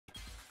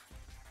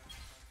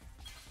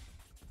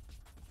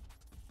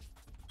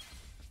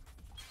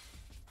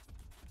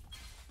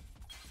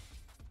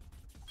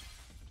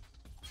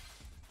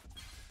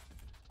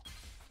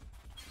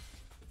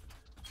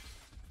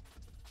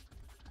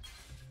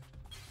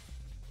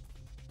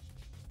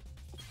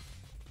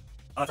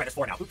that's right, there's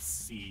 4 now.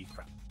 Oopsie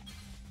crap.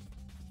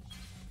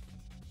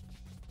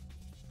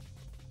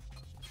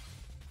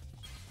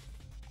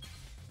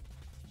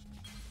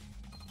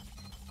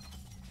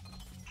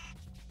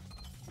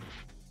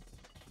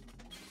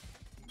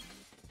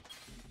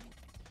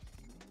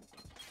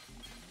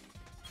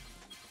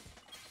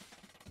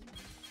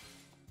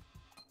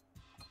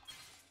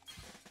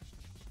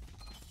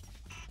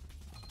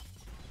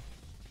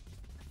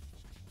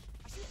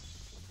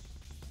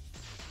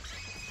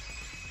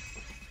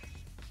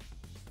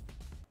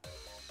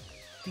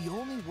 The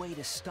only way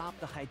to stop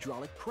the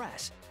hydraulic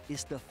press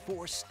is the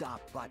force stop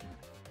button.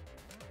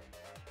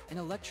 An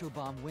electro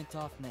bomb went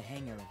off in the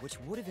hangar, which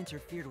would have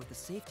interfered with the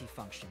safety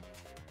function.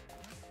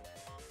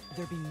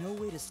 There'd be no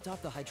way to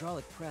stop the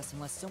hydraulic press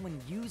unless someone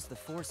used the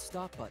force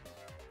stop button.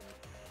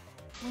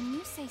 When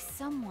you say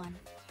someone,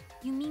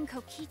 you mean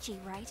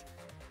Kokichi, right?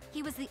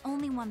 He was the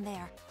only one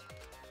there.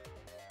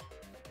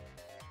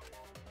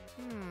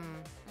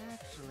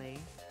 Actually,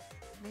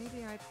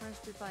 maybe I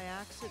pressed it by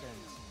accident.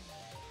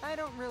 I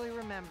don't really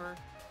remember.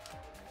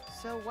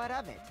 So what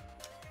of it?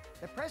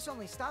 The press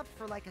only stopped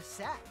for like a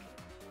sec.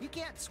 You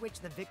can't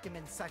switch the victim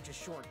in such a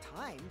short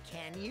time,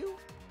 can you?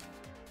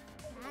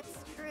 That's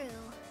true.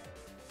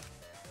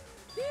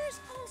 There's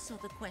also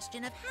the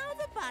question of how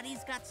the bodies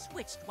got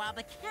switched while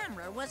the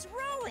camera was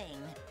rolling.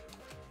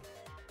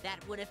 That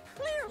would have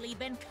clearly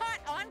been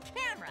caught on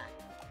camera.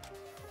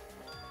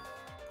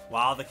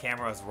 While the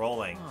camera was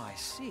rolling. Oh, I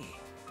see.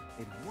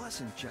 It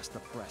wasn't just the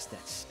press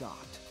that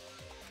stopped.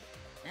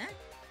 Huh?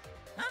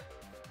 Huh?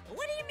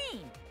 What do you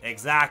mean?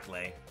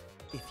 Exactly.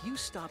 If you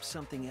stop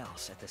something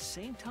else at the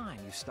same time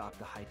you stop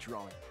the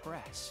hydraulic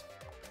press.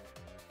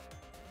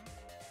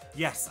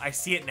 Yes, I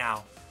see it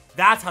now.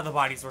 That's how the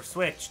bodies were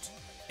switched.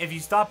 If you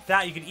stopped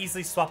that, you could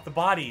easily swap the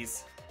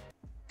bodies.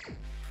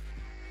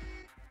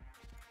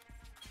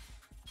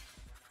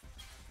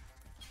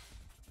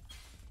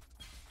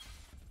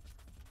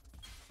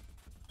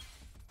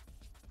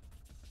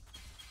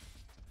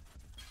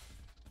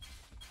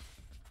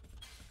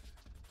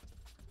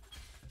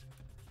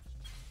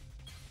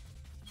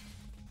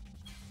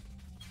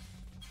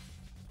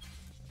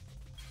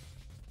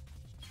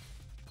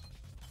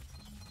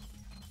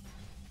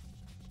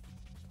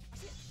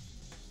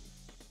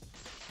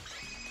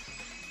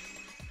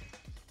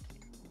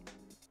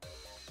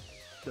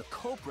 The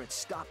culprit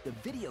stopped the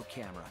video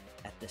camera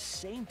at the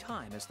same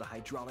time as the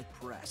hydraulic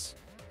press.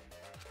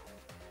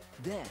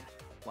 Then,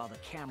 while the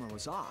camera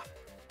was off,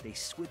 they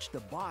switched the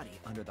body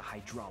under the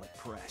hydraulic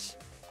press.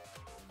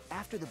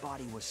 After the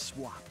body was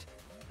swapped,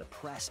 the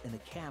press and the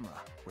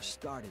camera were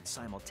started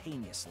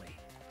simultaneously.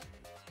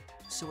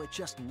 So it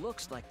just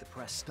looks like the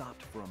press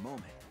stopped for a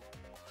moment.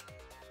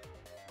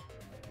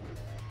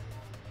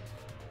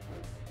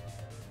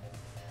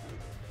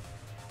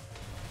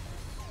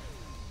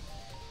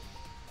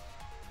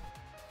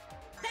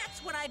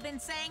 That's what I've been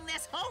saying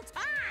this whole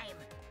time!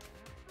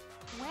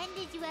 When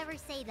did you ever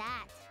say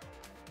that?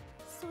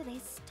 So they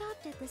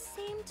stopped at the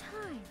same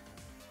time.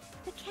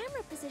 The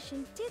camera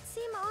position did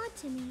seem odd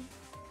to me.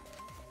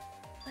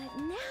 But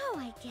now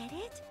I get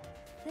it.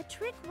 The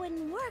trick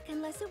wouldn't work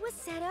unless it was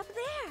set up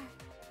there.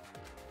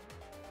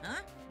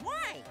 Huh?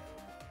 Why?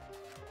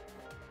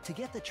 To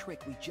get the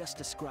trick we just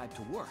described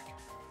to work,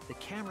 the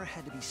camera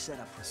had to be set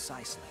up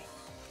precisely.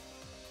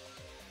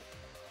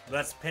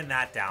 Let's pin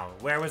that down.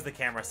 Where was the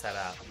camera set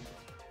up?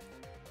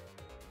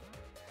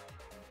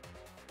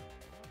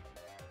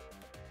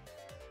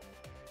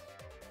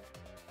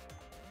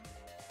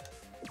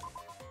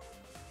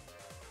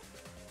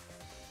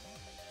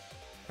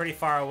 Pretty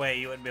far away,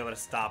 you wouldn't be able to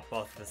stop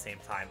both at the same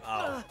time.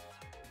 Oh.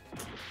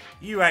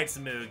 You right,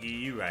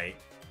 Samugi, you right.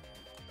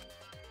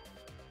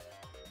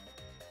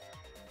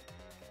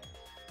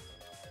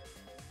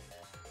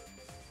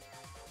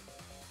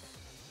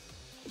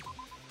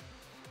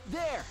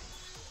 There!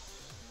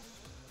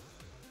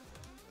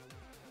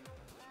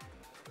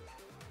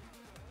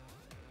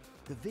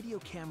 The video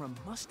camera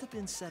must have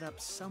been set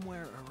up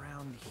somewhere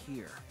around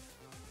here.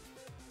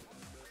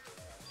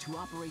 To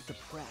operate the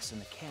press and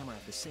the camera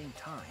at the same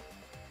time,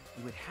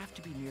 you would have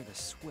to be near the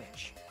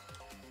switch.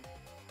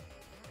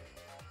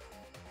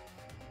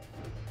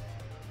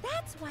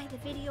 That's why the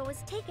video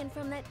was taken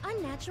from that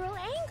unnatural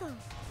angle.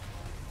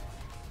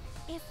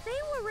 If they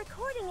were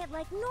recording it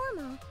like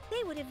normal,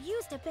 they would have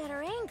used a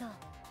better angle.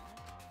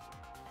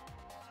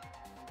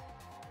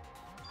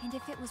 And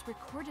if it was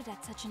recorded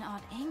at such an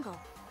odd angle,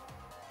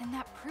 then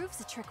that proves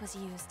the trick was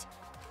used.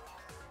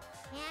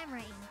 Camera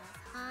angles,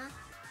 huh?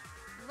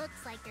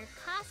 Looks like your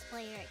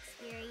cosplayer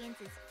experience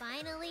is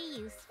finally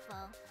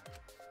useful.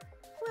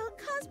 Well,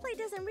 cosplay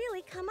doesn't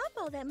really come up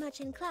all that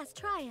much in class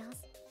trials.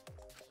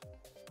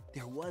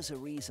 There was a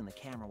reason the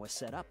camera was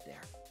set up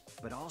there,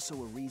 but also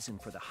a reason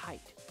for the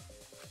height.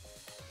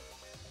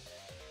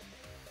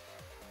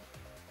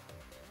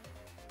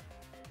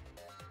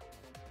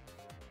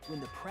 When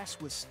the press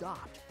was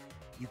stopped,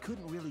 you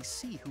couldn't really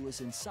see who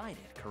was inside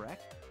it,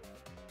 correct?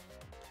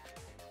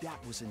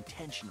 That was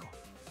intentional.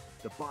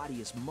 The body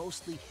is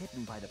mostly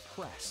hidden by the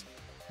press,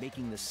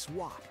 making the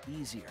swap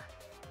easier.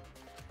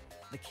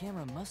 The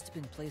camera must have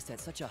been placed at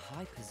such a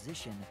high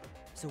position,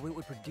 so it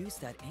would produce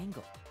that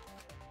angle.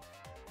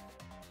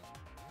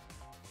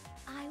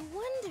 I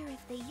wonder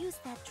if they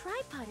used that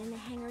tripod in the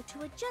hangar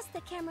to adjust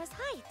the camera's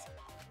height.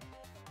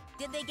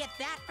 Did they get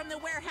that from the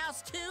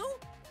warehouse too?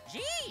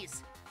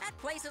 Jeez, that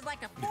place is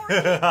like a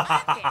 4D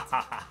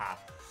pocket.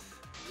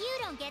 You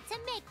don't get to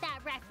make that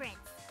reference.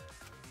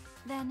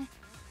 Then,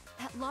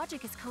 that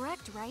logic is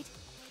correct, right?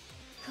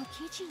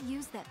 Kokichi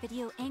used that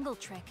video angle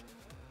trick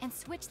and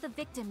switched the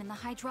victim in the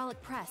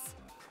hydraulic press.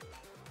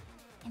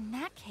 In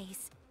that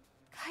case,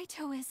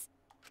 Kaito is...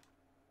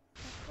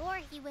 Before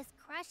he was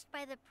crushed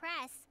by the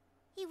press,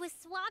 he was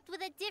swapped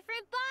with a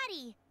different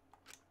body.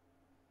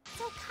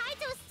 So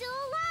Kaito's still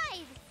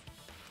alive!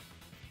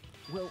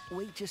 Well,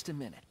 wait just a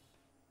minute.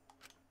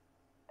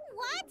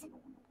 What?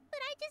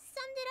 But I just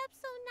summed it up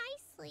so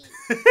nicely.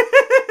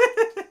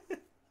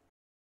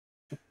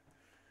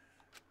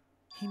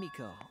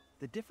 Himiko,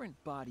 the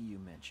different body you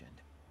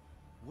mentioned,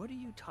 what are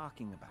you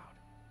talking about?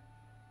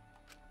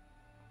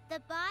 The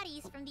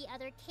bodies from the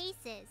other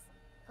cases.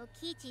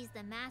 Kokichi's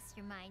the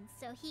mastermind,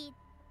 so he...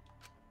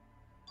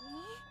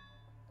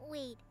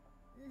 Wait,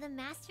 the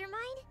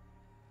mastermind?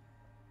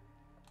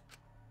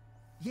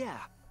 Yeah,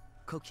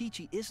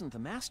 Kokichi isn't the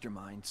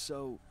mastermind,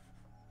 so...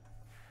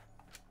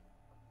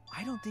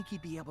 I don't think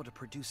he'd be able to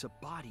produce a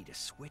body to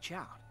switch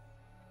out.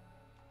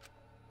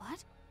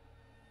 What?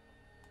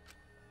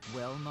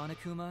 Well,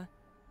 Monokuma,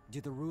 do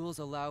the rules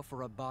allow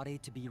for a body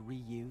to be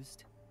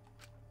reused?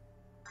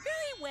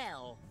 Very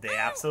well. They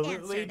I'll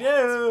absolutely answer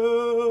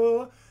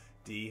that.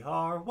 do.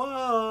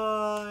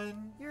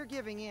 DR1. You're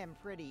giving in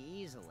pretty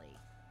easily.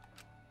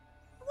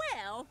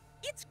 Well,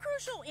 it's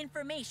crucial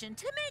information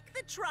to make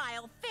the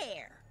trial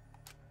fair.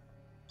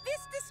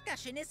 This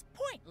discussion is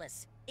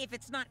pointless if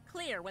it's not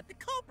clear what the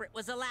culprit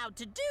was allowed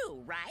to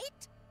do,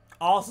 right?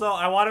 Also,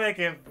 I want to make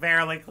it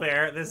fairly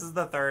clear, this is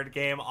the third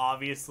game.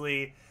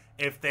 Obviously,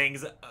 if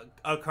things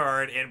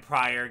occurred in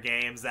prior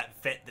games that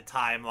fit the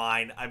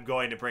timeline, I'm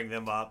going to bring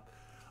them up.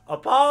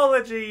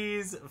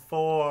 Apologies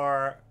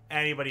for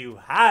anybody who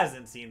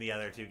hasn't seen the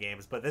other two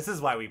games, but this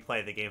is why we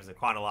play the games in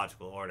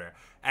chronological order.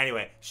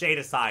 Anyway, shade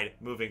aside,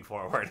 moving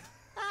forward.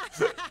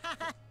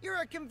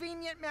 You're a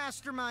convenient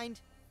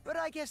mastermind, but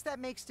I guess that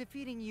makes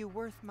defeating you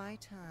worth my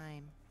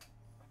time.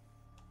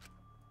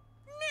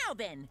 Now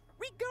then,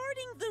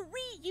 regarding the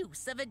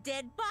reuse of a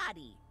dead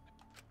body.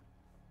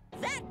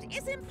 That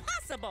is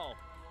impossible!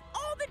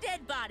 All the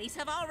dead bodies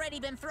have already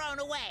been thrown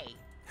away.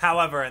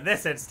 However, in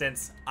this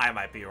instance, I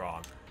might be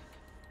wrong.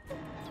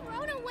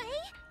 Thrown away?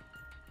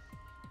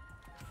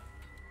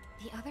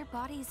 The other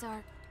bodies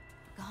are...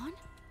 gone?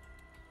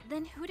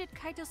 Then who did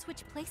Kaito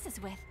switch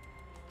places with?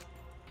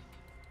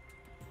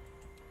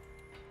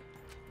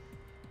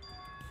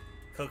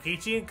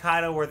 Kokichi and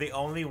Kaito were the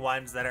only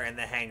ones that are in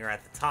the hangar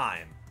at the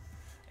time.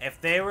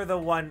 If they were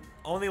the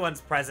only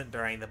ones present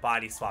during the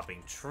body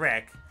swapping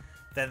trick,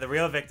 then the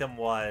real victim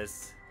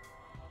was...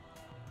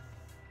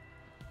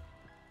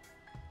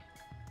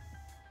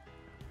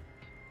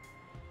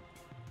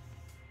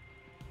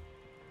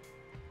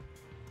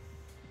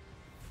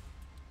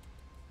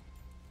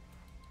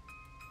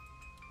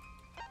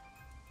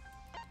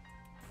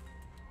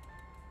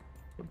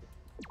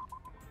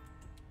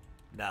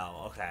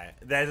 No, okay.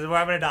 This is where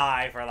I'm gonna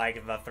die for like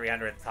the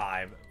 300th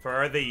time,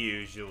 per the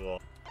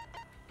usual.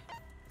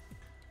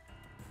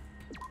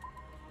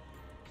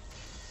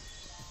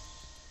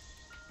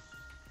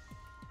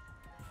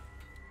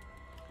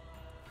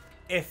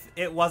 If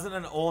it wasn't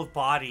an old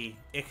body,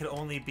 it could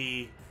only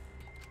be...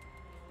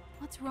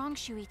 What's wrong,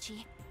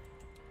 Shuichi?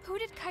 Who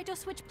did Kaito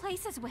switch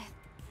places with?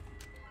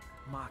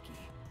 Maki,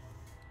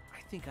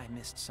 I think I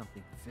missed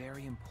something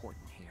very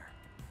important here.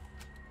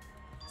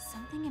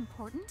 Something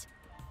important?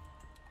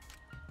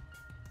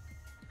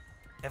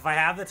 If I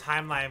have the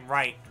timeline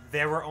right,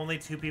 there were only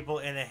 2 people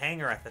in the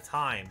hangar at the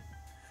time.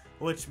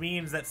 Which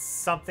means that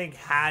something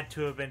had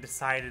to have been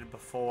decided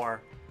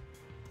before.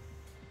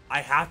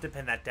 I have to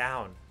pin that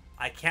down.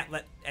 I can't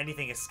let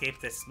anything escape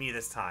me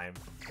this time.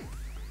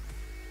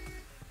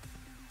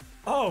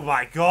 Oh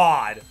my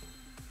god!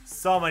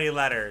 So many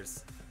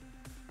letters.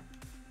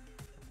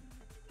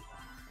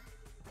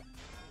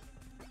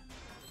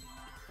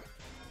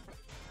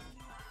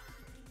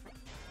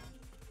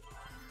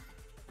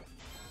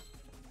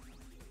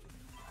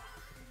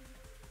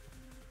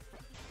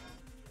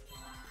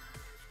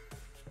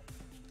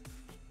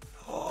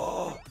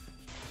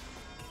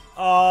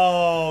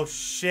 Oh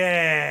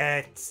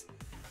shit!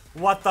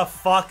 What the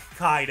fuck,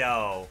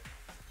 Kaido?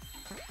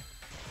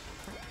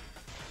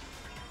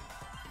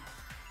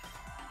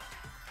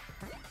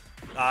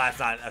 Oh, that's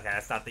not... Okay,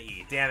 that's not the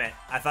E. Damn it.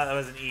 I thought that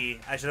was an E.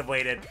 I should have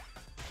waited.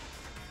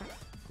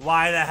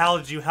 Why the hell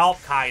did you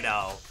help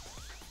Kaido?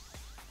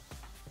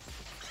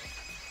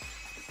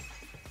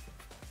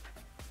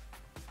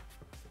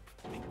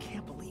 I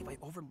can't believe I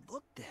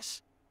overlooked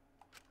this.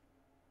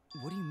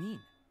 What do you mean?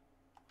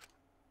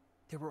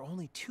 There were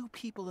only 2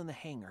 people in the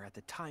hangar at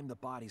the time the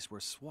bodies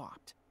were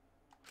swapped.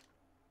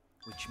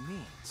 Which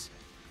means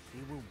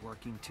they were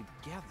working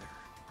together.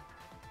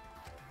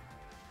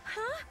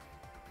 Huh?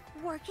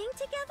 working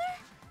together?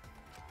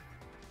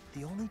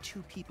 The only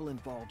two people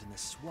involved in the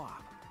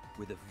swap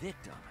were the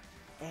victim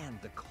and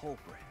the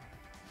culprit.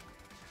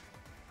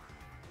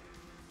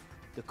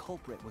 The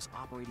culprit was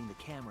operating the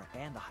camera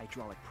and the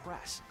hydraulic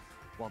press,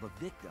 while the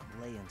victim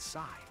lay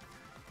inside.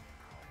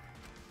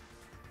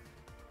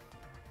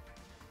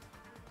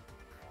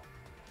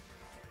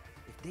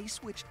 If they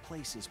switched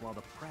places while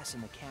the press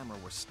and the camera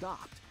were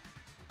stopped,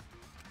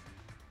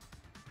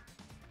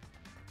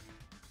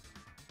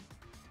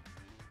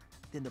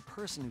 then the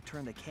person who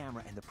turned the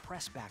camera and the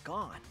press back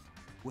on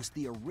was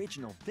the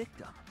original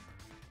victim.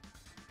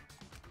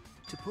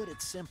 To put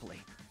it simply,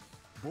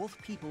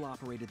 both people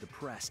operated the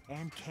press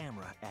and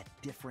camera at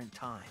different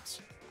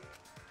times.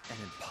 An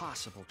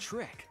impossible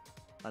trick,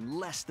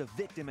 unless the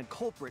victim and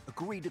culprit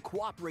agreed to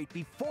cooperate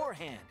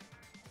beforehand.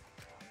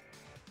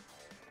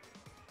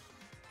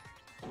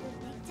 The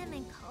victim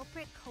and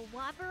culprit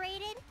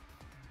cooperated?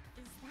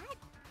 Is that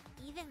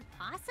even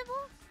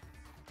possible?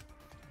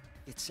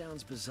 It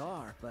sounds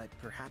bizarre, but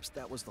perhaps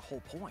that was the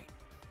whole point.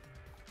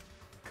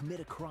 Commit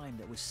a crime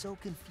that was so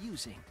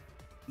confusing,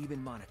 even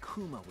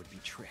Monokuma would be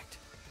tricked.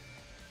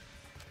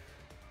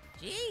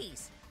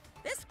 Jeez,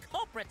 this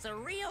culprit's a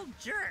real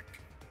jerk.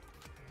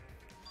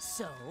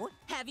 So,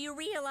 have you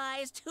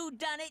realized who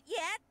done it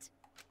yet?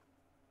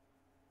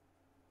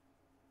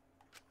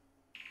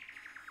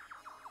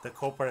 The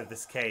culprit of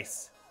this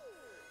case.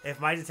 If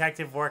my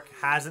detective work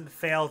hasn't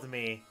failed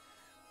me,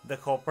 the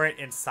culprit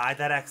inside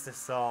that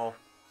exisal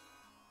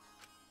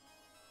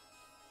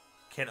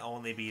can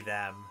only be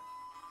them.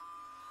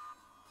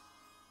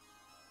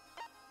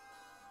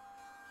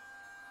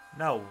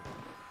 No.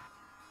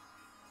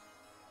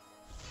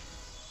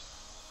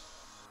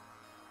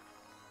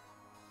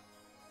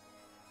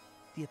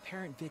 The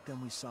apparent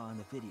victim we saw in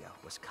the video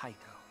was Kaito,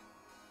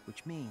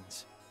 which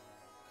means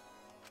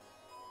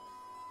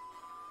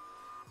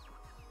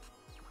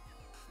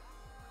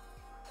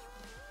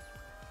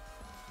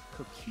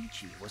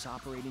Kokichi was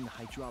operating the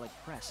hydraulic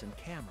press and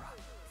camera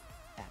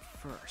at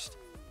first.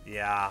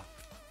 Yeah.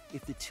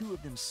 If the two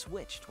of them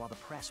switched while the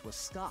press was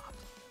stopped,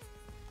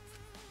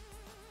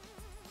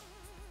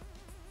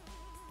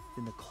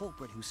 then the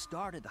culprit who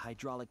started the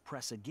hydraulic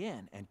press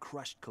again and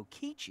crushed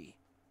Kokichi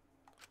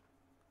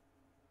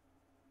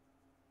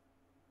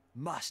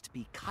must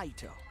be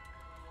Kaito.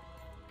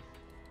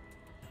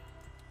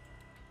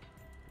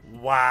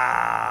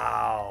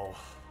 Wow.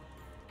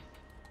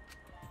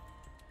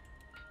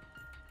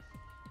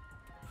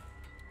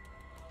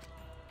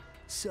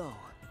 So,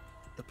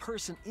 the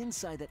person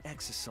inside that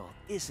exisal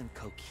isn't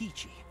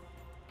Kokichi.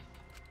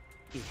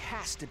 It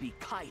has to be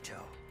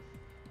Kaito.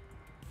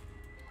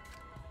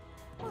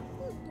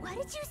 What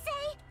did you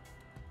say?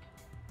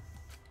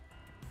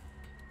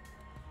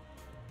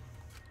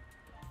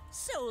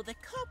 So the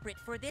culprit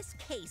for this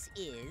case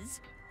is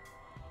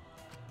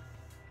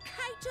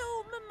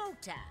Kaito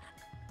Momota.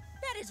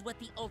 That is what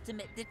the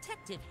ultimate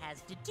detective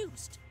has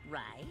deduced,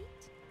 right?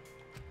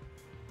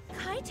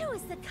 Kaito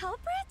is the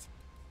culprit?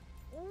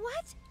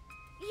 What?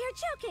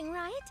 You're joking,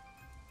 right?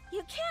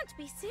 You can't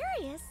be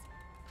serious.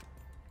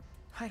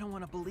 I don't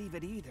want to believe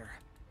it either,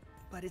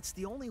 but it's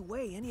the only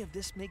way any of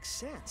this makes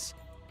sense.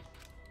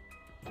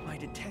 My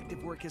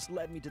detective work has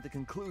led me to the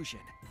conclusion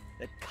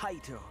that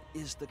Kaito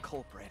is the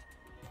culprit.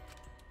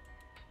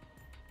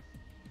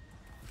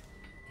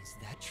 Is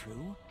that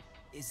true?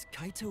 Is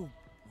Kaito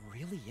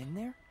really in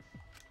there?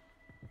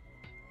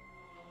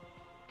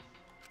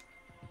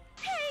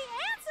 Hey,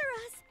 answer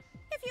us!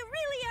 If you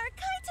really are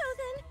Kaito,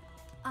 then...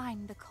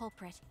 I'm the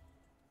culprit.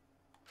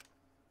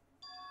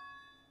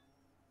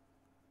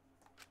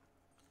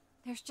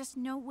 There's just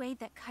no way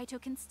that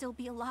Kaito can still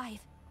be alive.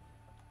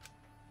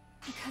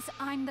 Because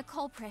I'm the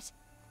culprit.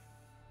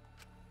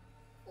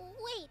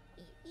 Wait,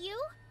 you?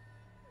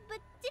 But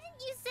didn't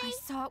you say— I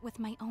saw it with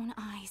my own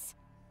eyes.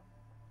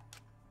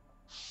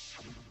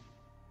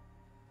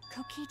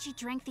 Kokichi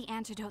drank the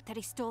antidote that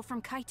he stole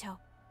from Kaito.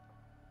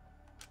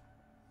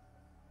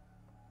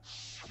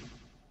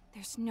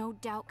 There's no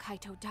doubt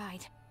Kaito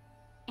died.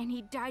 And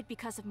he died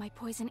because of my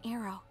poison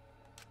arrow.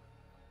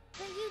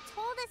 But you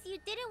told us you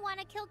didn't want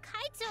to kill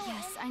Kaito.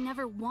 Yes, I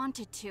never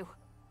wanted to.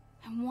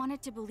 I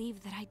wanted to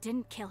believe that I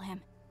didn't kill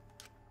him.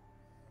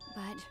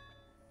 But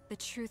the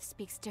truth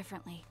speaks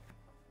differently.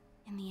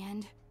 In the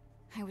end,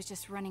 I was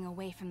just running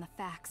away from the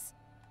facts.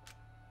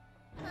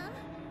 Huh?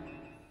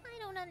 I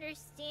don't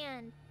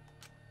understand.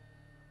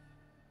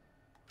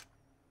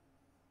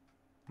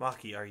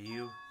 Maki, are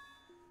you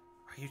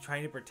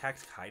trying to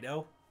protect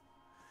Kaito?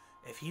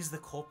 If he's the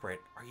culprit,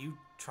 are you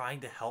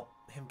trying to help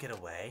him get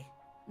away?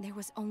 There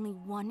was only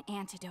one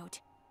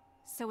antidote,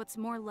 so it's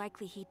more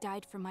likely he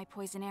died from my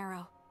poison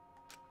arrow.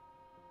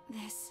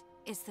 This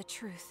is the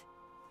truth.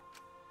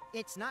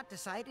 It's not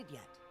decided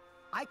yet.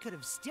 I could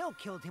have still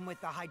killed him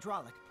with the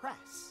hydraulic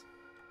press.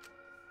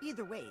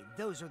 Either way,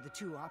 those are the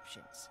two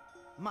options.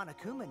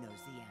 Monokuma knows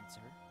the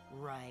answer,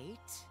 right?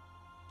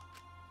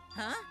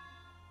 Huh?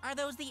 Are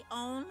those the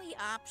only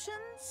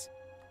options?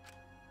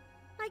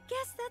 I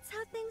guess that's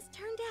how things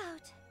turned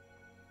out.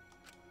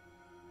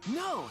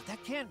 No,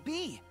 that can't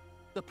be!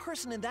 The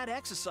person in that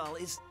exisal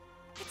is...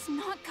 It's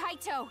not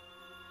Kaito!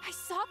 I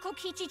saw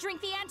Kokichi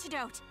drink the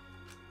antidote!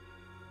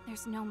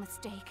 There's no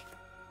mistake.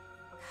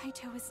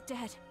 Kaito is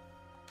dead.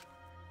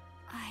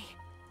 I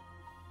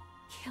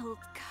killed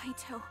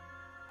Kaito.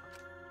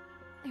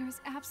 There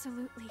is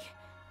absolutely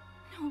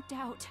no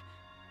doubt.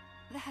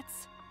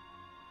 That's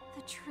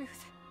the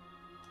truth.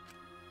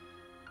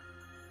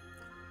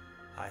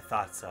 I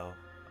thought so.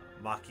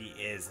 Maki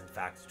is, in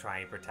fact,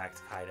 trying to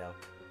protect Kaito.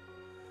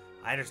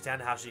 I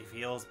understand how she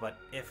feels, but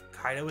if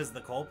Kaito is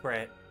the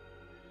culprit,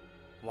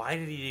 why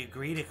did he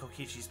agree to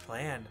Kokichi's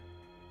plan?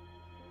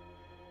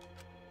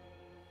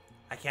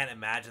 I can't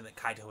imagine that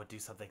Kaito would do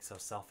something so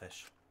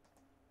selfish.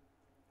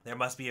 There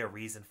must be a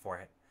reason for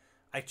it.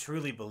 I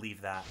truly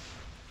believe that.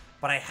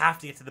 But I have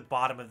to get to the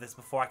bottom of this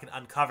before I can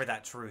uncover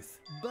that truth.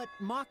 But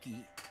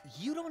Maki,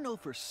 you don't know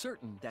for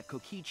certain that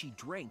Kokichi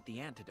drank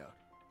the antidote.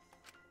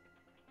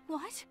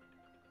 What?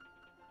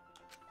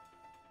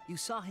 You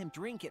saw him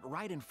drink it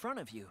right in front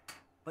of you,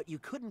 but you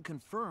couldn't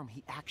confirm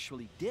he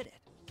actually did it.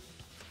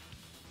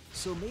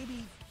 So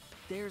maybe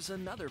there's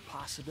another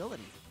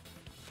possibility.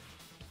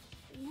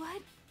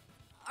 What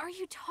are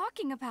you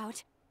talking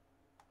about?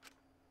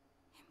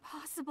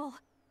 Impossible.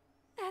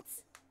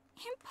 That's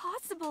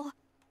impossible.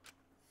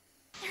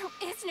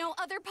 There is no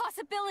other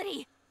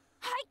possibility.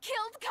 I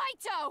killed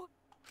Kaito!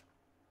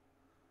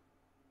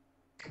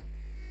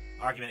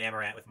 Argument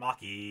Amaranth with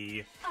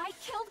Maki. I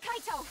killed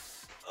Kaito!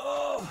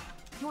 Oh!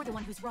 You're the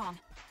one who's wrong.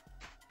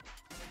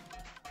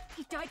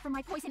 He died from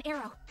my poison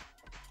arrow.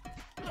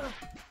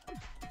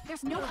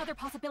 There's no other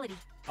possibility.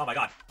 Oh my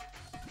god.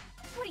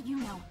 What do you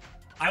know?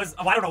 I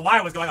don't know why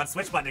I was going on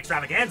switch button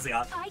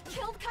extravaganza. I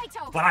killed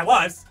Kaito! But I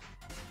was.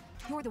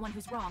 You're the one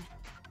who's wrong.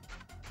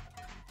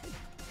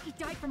 He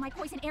died from my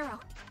poison arrow.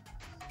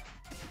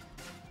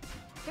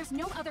 There's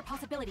no other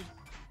possibility.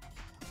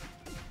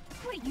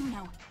 What do you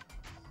know?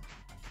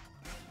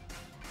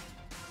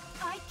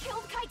 I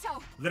killed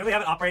Kaito! Literally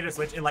haven't operated a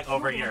switch in like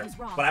over a You're the year. one who's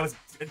wrong. But I was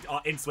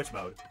in switch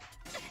mode.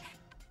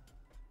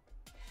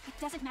 It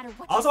doesn't matter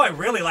what Also, you I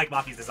really like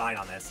Maki's design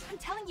on this. I'm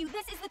telling you,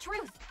 this is the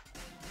truth.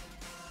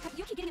 But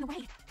you keep getting in the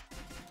way.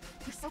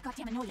 You're so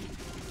goddamn annoying.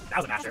 That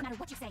was a It master. doesn't matter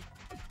what you say.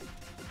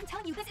 I'm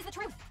telling you, this is the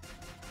truth.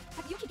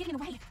 But you keep getting in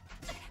the way.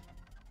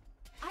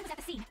 I was at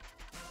the scene.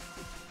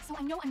 So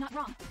I know I'm not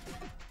wrong.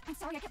 I'm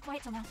sorry I kept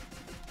quiet till now.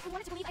 I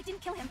wanted to believe I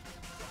didn't kill him.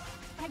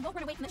 But I won't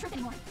run away from the truth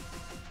anymore.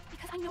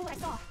 Because I know what I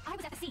saw. I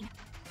was at the scene.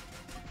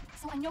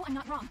 So I know I'm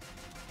not wrong.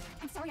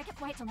 I'm sorry I kept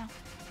quiet till now.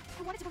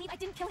 I wanted to believe I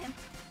didn't kill him.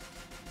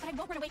 But I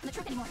won't run away from the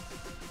truth anymore.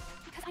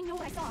 Because I know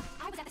what I saw.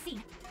 I was at the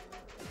scene.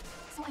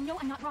 So I know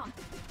I'm not wrong.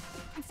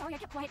 I'm sorry I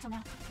kept quiet till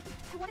now.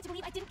 I wanted to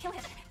believe I didn't kill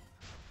him.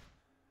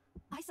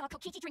 I saw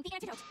Kokichi drink the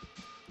antidote.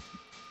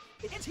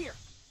 It's here!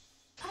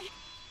 I...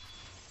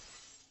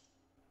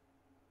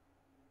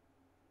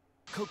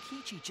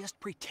 Kokichi just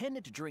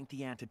pretended to drink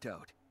the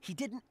antidote. He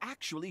didn't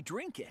actually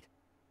drink it.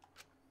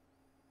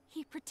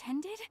 He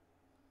pretended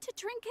to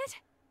drink it?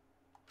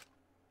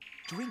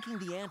 Drinking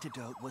the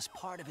antidote was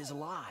part of his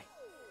lie.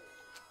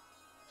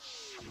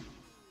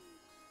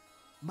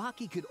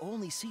 Maki could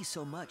only see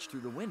so much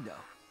through the window.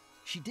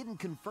 She didn't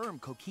confirm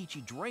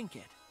Kokichi drank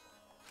it.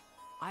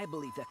 I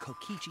believe that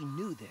Kokichi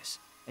knew this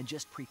and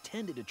just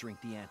pretended to drink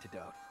the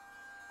antidote.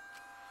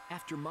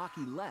 After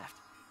Maki left,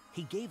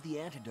 he gave the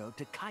antidote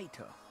to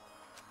Kaito.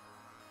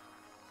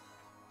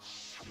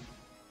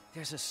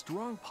 There's a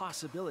strong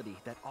possibility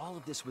that all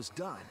of this was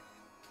done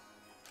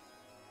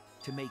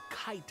to make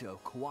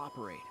Kaito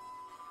cooperate.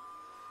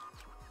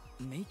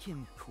 Make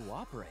him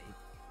cooperate?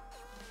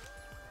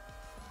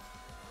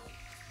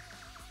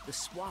 The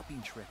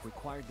swapping trick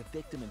required the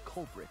victim and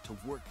culprit to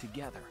work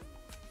together.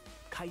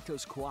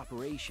 Kaito's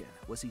cooperation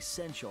was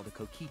essential to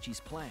Kokichi's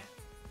plan.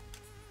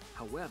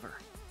 However,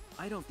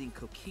 I don't think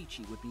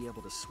Kokichi would be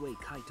able to sway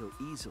Kaito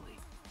easily.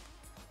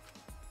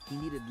 He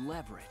needed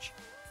leverage.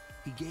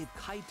 He gave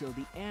Kaito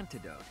the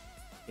antidote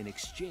in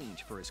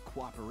exchange for his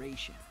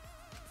cooperation.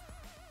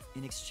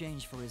 In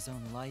exchange for his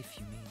own life,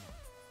 you mean?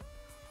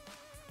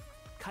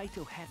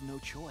 Kaito had no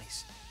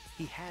choice.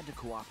 He had to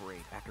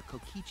cooperate after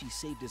Kokichi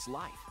saved his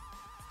life.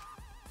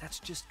 That's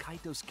just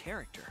Kaito's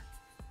character,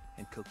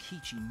 and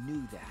Kokichi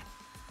knew that.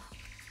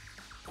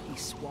 He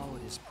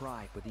swallowed his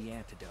pride with the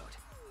antidote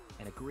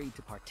and agreed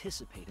to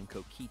participate in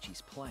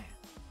Kokichi's plan.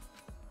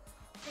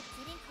 But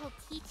didn't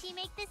Kokichi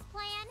make this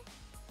plan?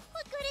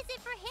 What good is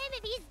it for him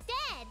if he's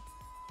dead?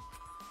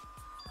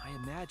 I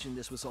imagine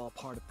this was all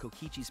part of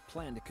Kokichi's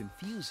plan to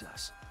confuse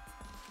us.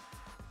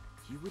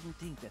 You wouldn't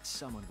think that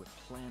someone would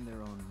plan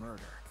their own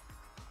murder.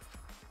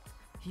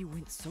 He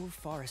went so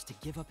far as to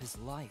give up his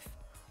life,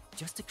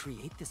 just to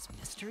create this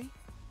mystery?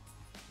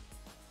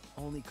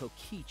 Only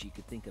Kokichi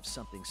could think of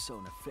something so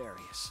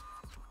nefarious.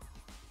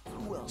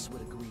 Who else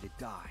would agree to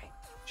die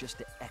just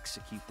to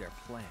execute their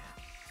plan?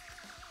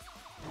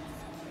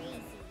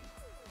 Crazy.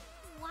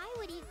 Why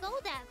would he go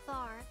that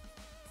far?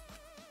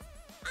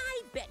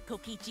 I bet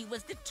Kokichi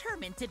was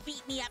determined to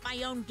beat me at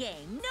my own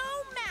game,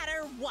 no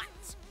matter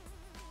what!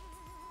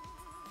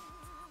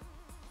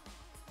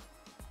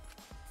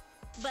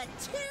 But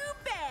too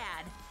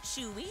bad!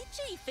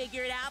 Shuichi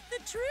figured out the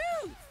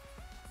truth!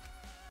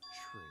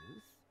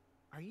 Truth?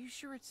 Are you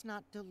sure it's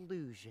not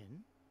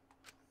delusion?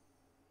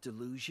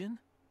 Delusion?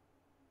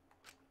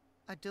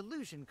 A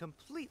delusion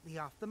completely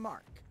off the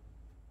mark.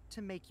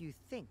 To make you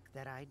think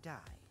that I died.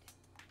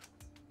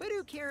 But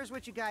who cares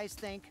what you guys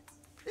think?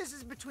 This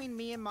is between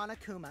me and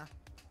Monokuma.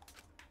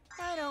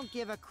 I don't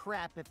give a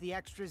crap if the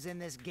extras in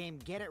this game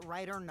get it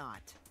right or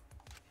not.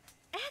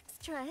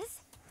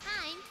 Extras?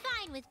 I'm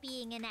fine with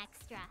being an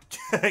extra.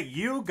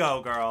 You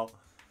go, girl.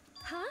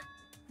 Huh?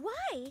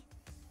 Why?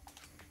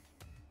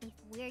 If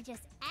we're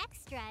just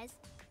extras,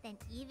 then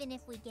even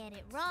if we get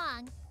it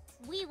wrong,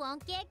 we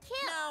won't get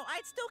killed. No,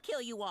 I'd still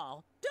kill you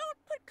all. Don't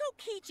put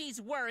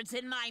Kokichi's words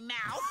in my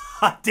mouth.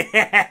 Damn.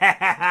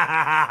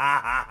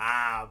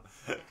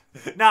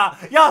 Nah,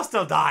 y'all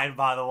still dying,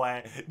 by the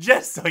way.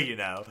 Just so you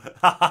know.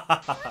 But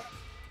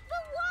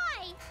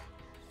why?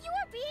 You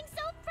were being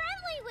so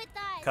friendly with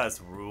us.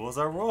 Because rules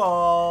are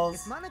rules.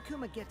 If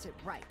Monokuma gets it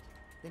right,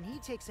 then he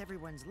takes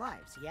everyone's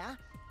lives, yeah?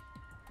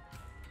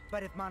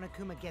 But if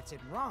Monokuma gets it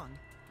wrong,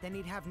 then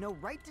he'd have no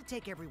right to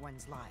take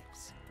everyone's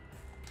lives.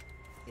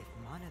 If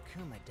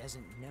Monokuma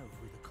doesn't know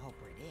who the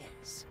culprit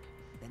is,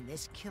 then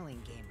this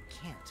killing game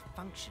can't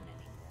function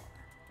anymore.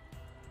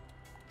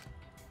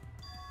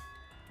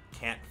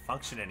 Can't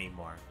function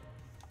anymore.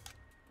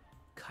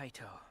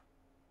 Kaito,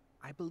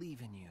 I believe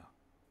in you.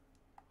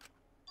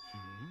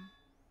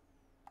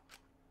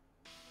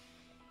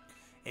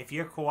 If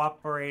you're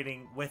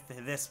cooperating with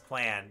this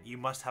plan, you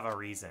must have a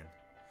reason.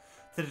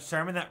 To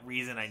determine that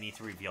reason, I need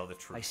to reveal the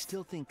truth. I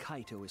still think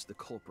Kaito is the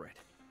culprit.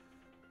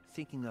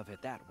 Thinking of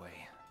it that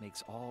way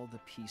makes all the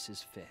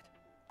pieces fit.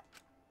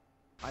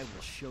 I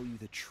will show you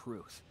the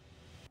truth.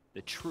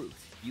 The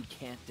truth you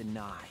can't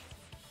deny.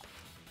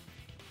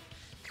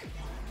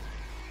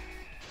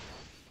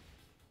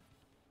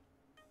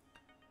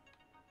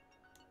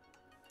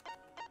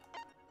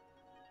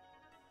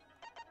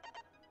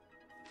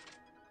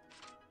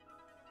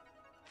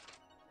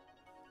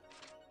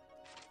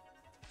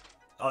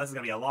 Oh, this is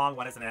gonna be a long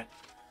one, isn't it?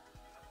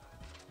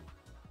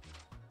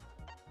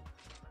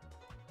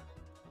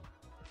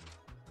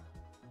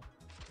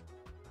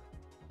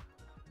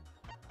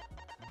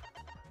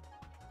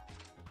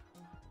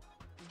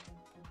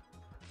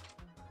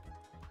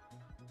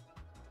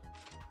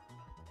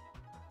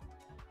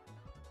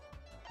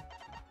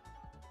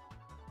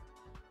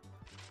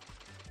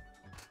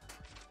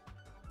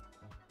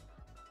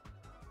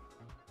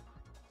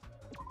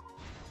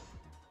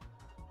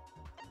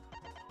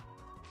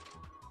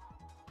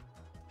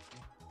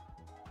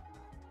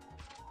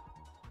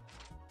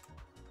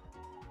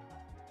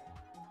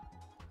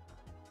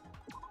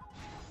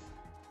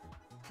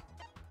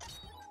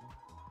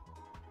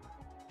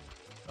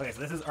 Okay, so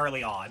this is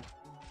early on.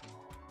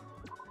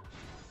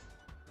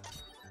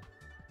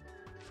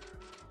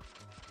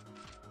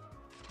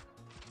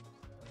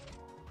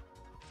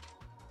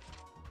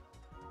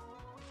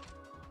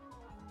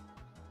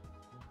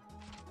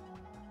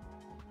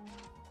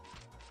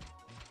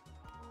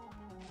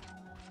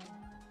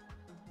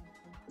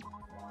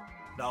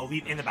 No,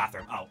 leave in the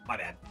bathroom. Oh, my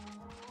bad.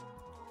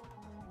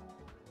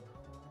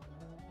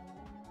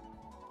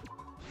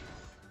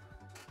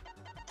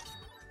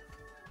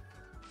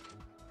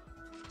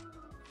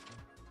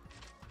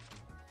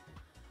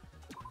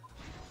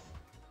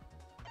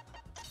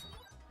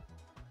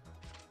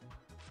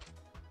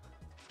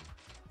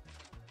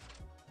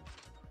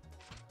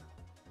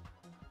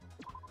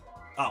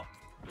 Oh,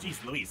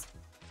 jeez Louise.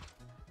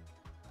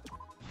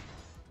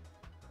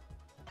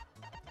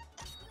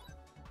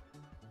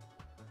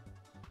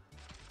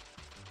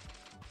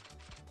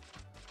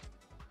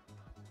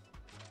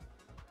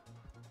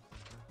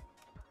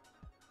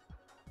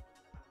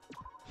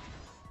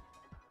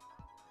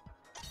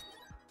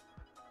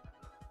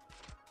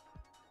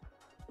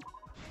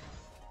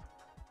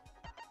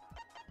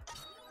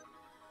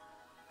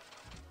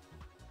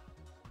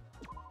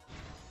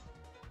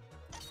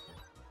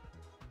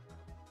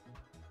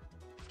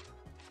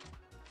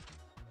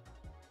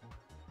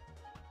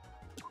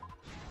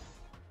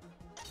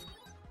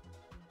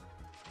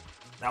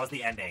 That was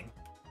the ending.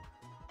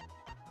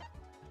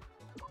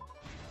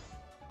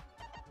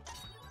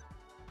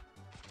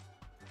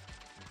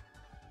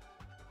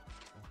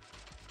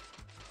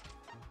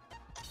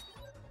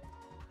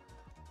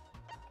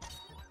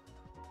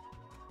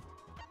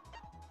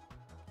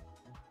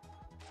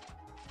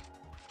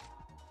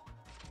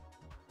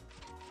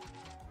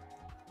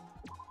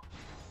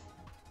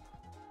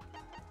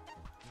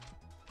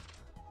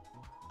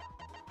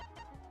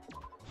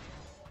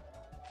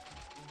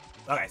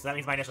 Okay, so that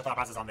means my initial thought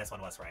process on this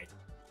one was right.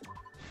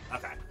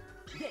 Okay.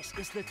 This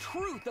is the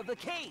truth of the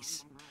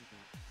case!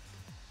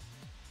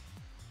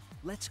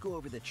 Let's go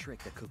over the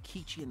trick that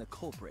Kokichi and the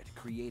culprit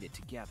created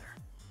together.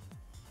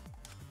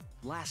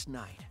 Last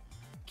night,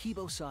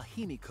 Kibo saw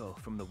Himiko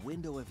from the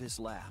window of his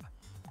lab.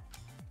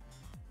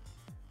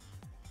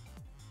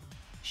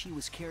 She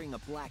was carrying a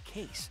black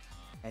case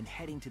and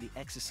heading to the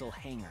exisical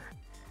hangar.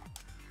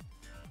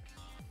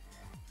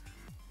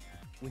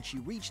 When she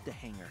reached the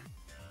hangar,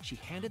 she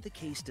handed the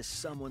case to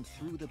someone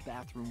through the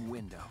bathroom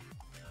window.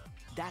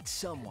 That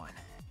someone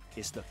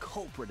is the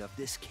culprit of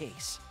this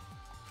case.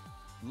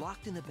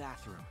 Locked in the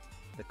bathroom,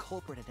 the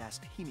culprit had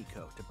asked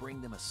Himiko to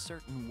bring them a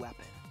certain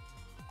weapon.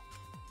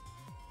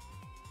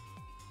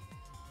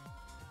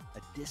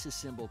 A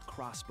disassembled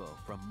crossbow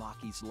from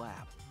Maki's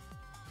lab.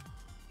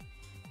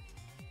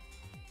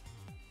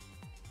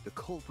 The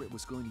culprit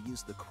was going to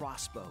use the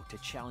crossbow to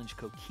challenge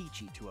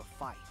Kokichi to a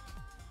fight.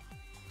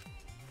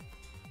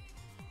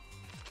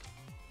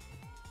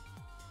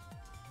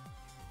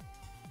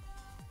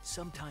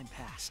 Some time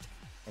passed,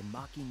 and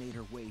Maki made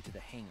her way to the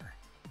hangar.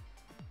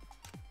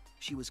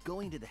 She was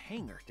going to the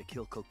hangar to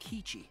kill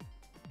Kokichi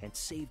and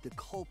save the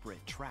culprit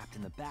trapped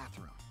in the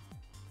bathroom.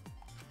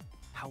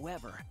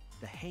 However,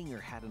 the hangar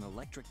had an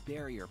electric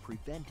barrier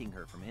preventing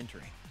her from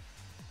entering.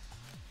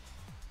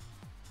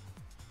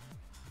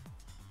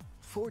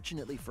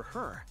 Fortunately for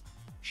her,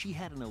 she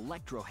had an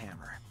electro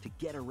hammer to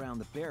get around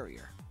the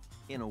barrier,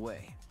 in a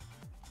way.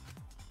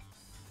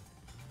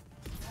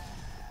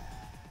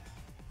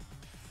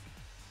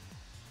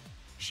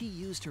 She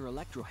used her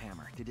electro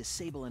hammer to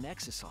disable an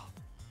exisal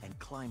and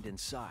climbed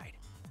inside.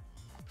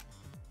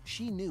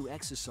 She knew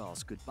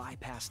exisals could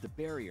bypass the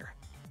barrier,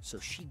 so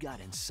she got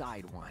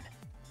inside one.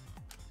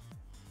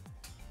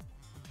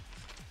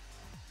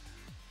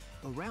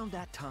 Around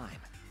that time,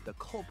 the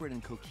culprit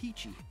and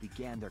Kokichi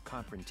began their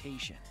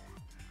confrontation.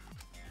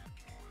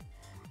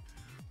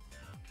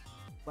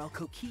 While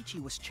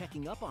Kokichi was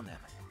checking up on them,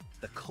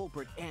 the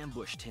culprit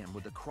ambushed him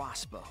with a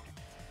crossbow.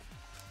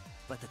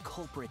 But the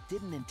culprit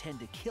didn't intend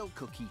to kill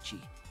Kokichi.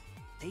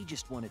 They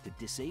just wanted to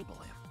disable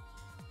him.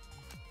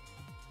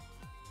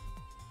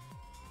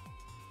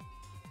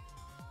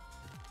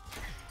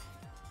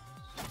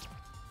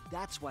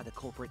 That's why the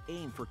culprit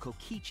aimed for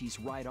Kokichi's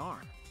right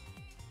arm.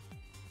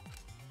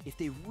 If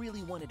they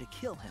really wanted to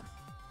kill him,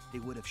 they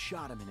would have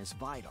shot him in his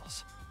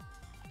vitals.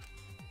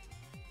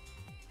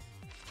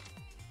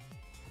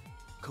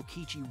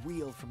 Kokichi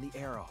reeled from the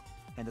arrow,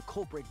 and the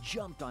culprit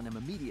jumped on him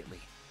immediately.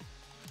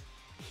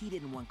 He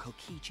didn't want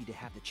Kokichi to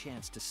have the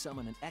chance to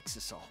summon an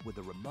exisal with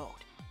a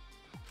remote.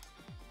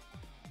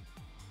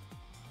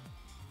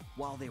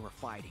 While they were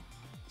fighting,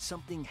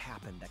 something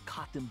happened that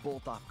caught them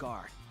both off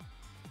guard.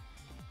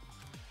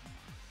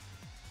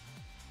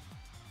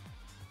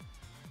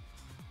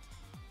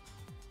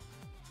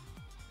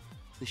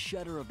 The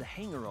shutter of the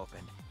hangar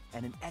opened,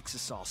 and an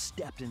exisal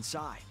stepped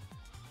inside.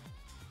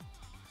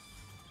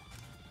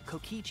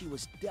 Kokichi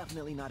was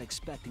definitely not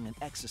expecting an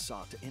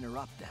exisal to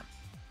interrupt them.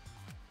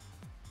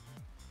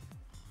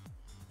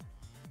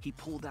 He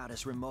pulled out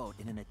his remote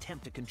in an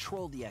attempt to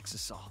control the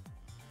exisal.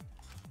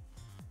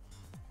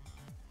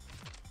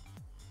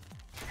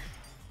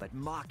 But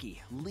Maki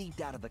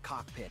leaped out of the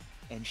cockpit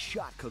and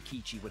shot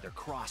Kokichi with her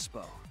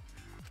crossbow.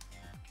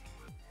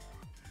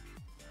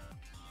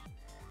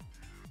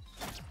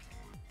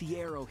 The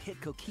arrow hit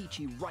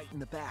Kokichi right in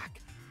the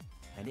back,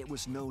 and it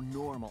was no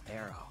normal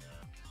arrow.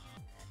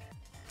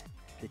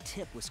 The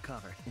tip was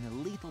covered in a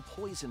lethal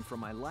poison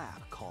from my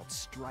lab called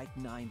Strike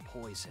 9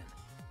 poison.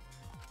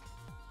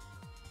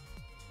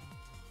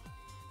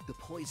 The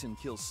poison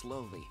kills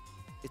slowly.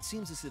 It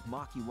seems as if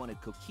Maki wanted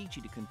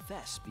Kokichi to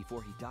confess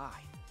before he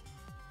died.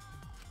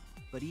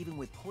 But even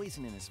with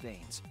poison in his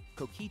veins,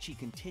 Kokichi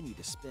continued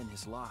to spin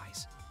his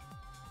lies.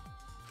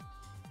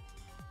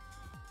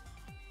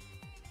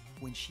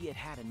 When she had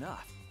had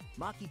enough,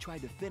 Maki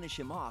tried to finish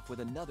him off with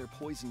another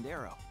poisoned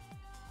arrow.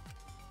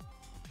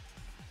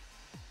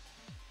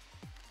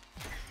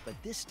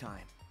 But this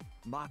time,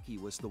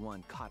 Maki was the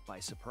one caught by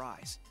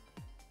surprise.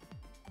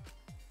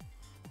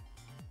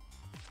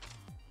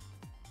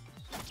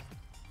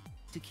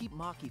 To keep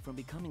Maki from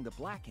becoming the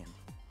Blackened,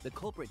 the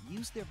culprit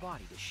used their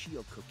body to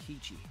shield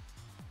Kokichi.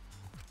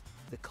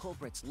 The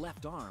culprit's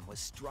left arm was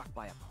struck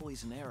by a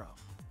poison arrow.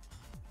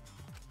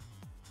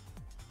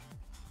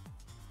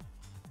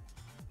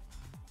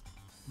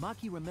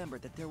 Maki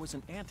remembered that there was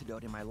an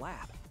antidote in my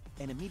lab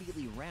and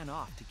immediately ran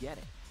off to get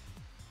it.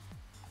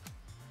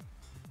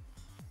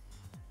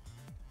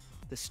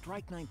 The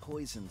Strike 9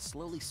 poison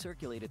slowly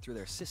circulated through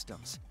their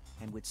systems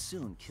and would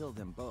soon kill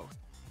them both.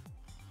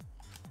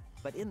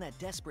 But in that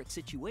desperate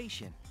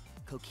situation,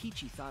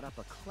 Kokichi thought up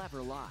a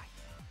clever lie.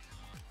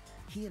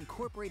 He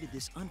incorporated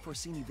this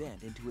unforeseen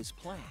event into his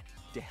plan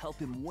to help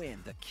him win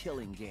the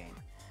killing game.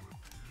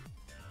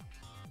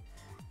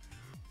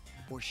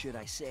 Or should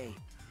I say,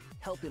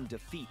 help him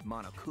defeat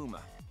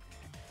Monokuma.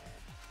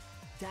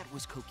 That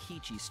was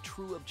Kokichi's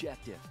true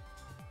objective.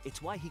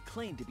 It's why he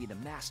claimed to be the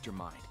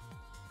mastermind.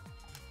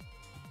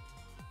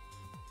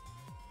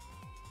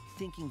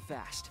 Thinking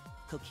fast,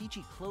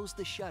 Kokichi closed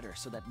the shutter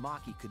so that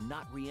Maki could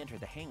not re-enter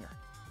the hangar.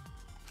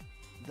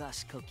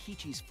 Thus,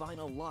 Kokichi's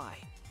final lie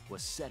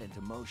was set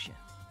into motion.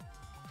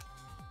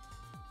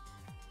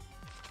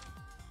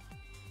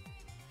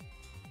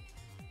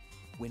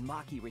 When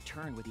Maki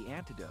returned with the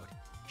antidote,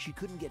 she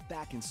couldn't get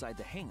back inside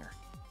the hangar.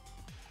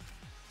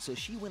 So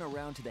she went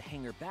around to the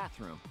hangar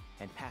bathroom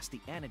and passed the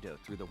antidote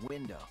through the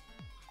window.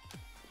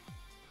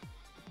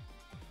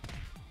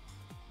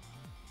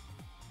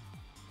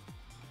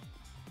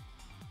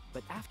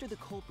 But after the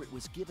culprit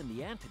was given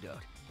the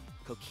antidote,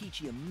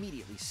 Kokichi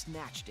immediately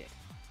snatched it.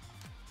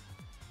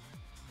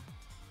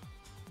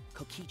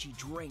 Kokichi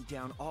drank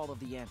down all of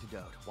the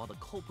antidote, while the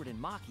culprit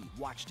and Maki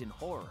watched in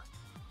horror.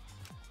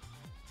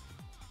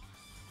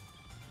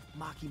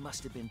 Maki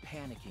must have been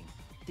panicking,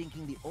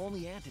 thinking the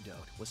only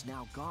antidote was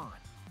now gone.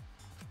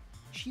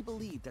 She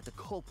believed that the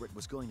culprit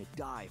was going to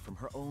die from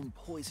her own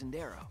poisoned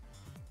arrow.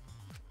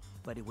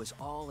 But it was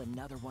all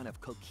another one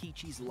of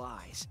Kokichi's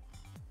lies.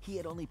 He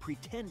had only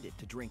pretended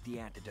to drink the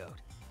antidote.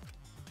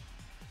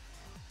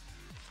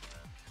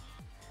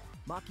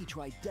 Maki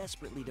tried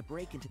desperately to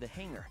break into the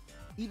hangar,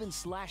 even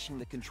slashing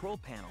the control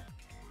panel.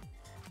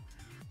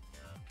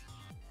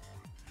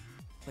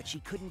 But she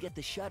couldn't get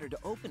the shutter to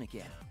open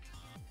again.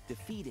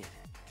 Defeated,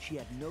 she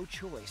had no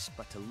choice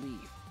but to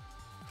leave.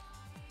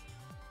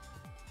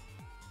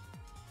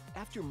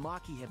 After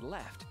Maki had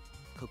left,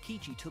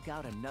 Kokichi took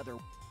out another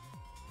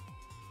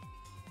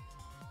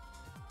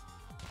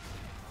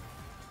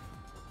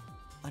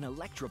an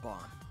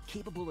electrobomb,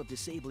 capable of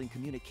disabling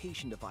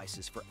communication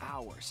devices for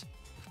hours.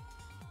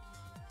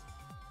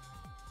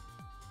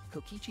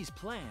 Kokichi's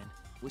plan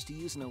was to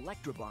use an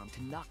electrobomb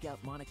to knock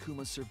out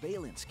Monokuma's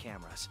surveillance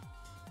cameras.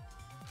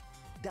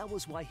 That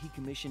was why he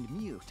commissioned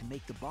Mew to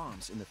make the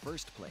bombs in the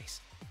first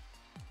place.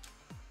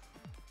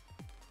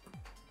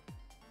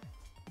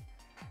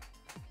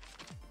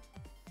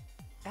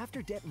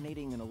 After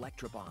detonating an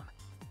electrobomb,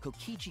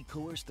 Kokichi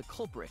coerced the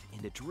culprit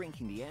into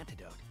drinking the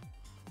antidote.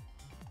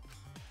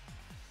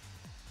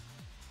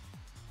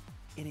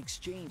 In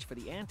exchange for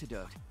the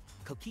antidote,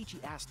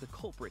 Kokichi asked the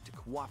culprit to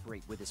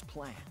cooperate with his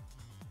plan.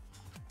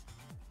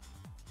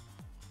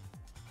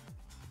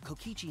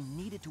 Kokichi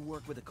needed to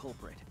work with the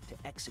culprit to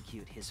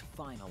execute his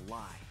final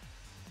lie.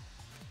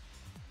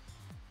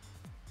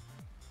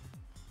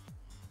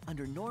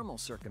 Under normal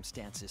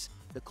circumstances,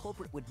 the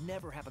culprit would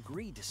never have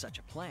agreed to such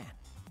a plan.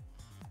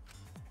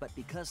 But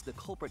because the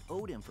culprit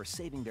owed him for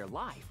saving their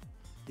life,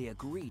 they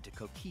agreed to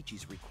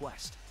Kokichi's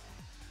request.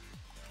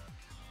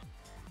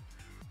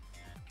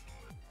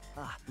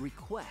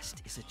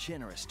 Request is a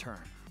generous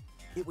term.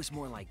 It was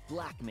more like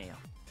blackmail.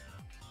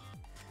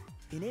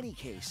 In any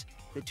case,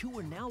 the two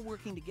were now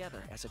working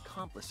together as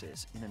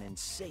accomplices in an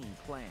insane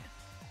plan.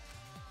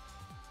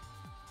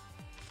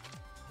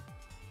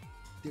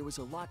 There was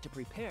a lot to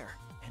prepare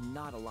and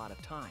not a lot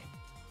of time.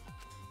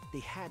 They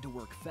had to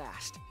work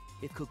fast.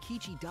 If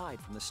Kokichi died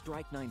from the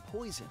Strike 9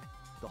 poison,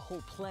 the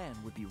whole plan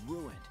would be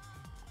ruined.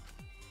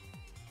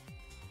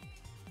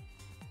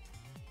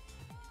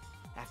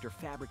 After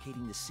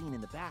fabricating the scene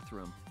in the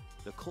bathroom,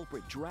 the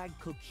culprit dragged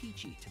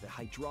Kokichi to the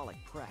hydraulic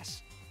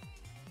press.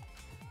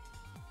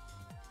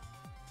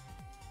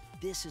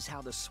 This is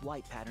how the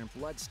swipe pattern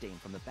bloodstain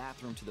from the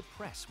bathroom to the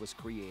press was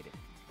created.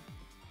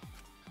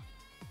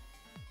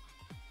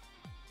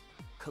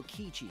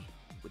 Kokichi,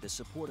 with the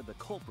support of the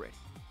culprit,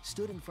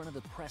 stood in front of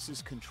the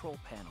press's control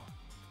panel.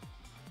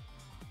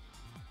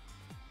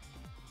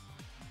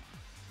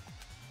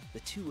 The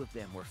two of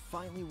them were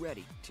finally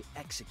ready to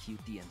execute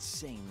the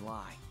insane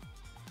lie.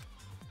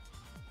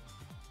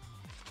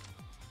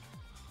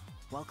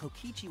 While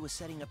Kokichi was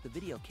setting up the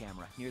video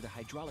camera near the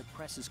hydraulic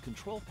press's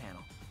control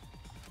panel,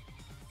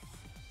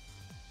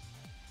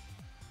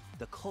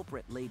 the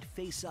culprit laid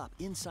face up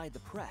inside the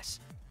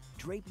press,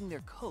 draping their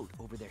coat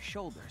over their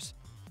shoulders.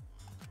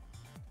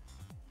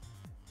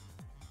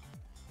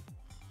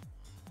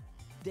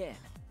 Then,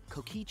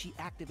 Kokichi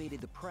activated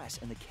the press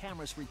and the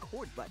camera's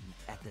record button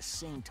at the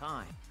same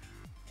time.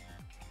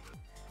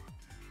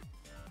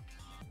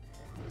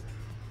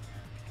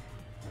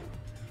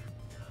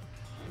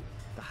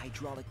 The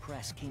hydraulic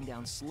press came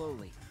down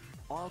slowly,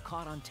 all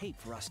caught on tape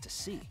for us to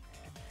see.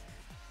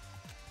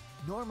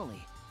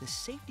 Normally, the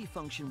safety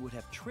function would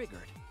have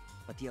triggered,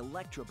 but the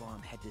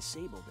electrobomb had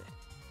disabled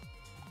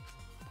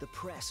it. The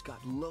press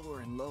got lower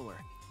and lower,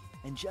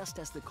 and just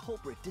as the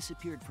culprit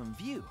disappeared from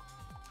view,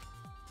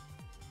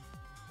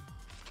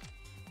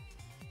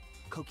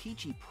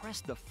 Kokichi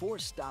pressed the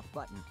force stop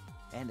button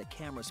and the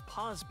camera's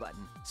pause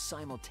button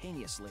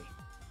simultaneously.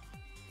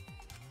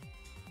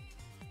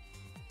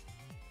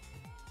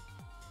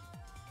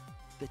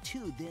 The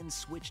two then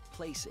switched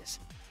places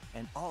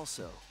and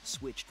also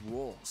switched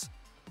roles.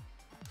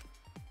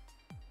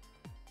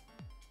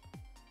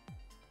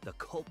 The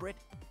culprit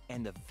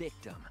and the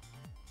victim.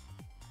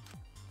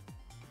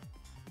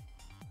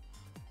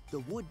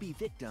 The would-be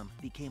victim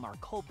became our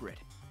culprit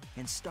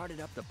and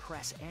started up the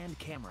press and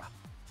camera.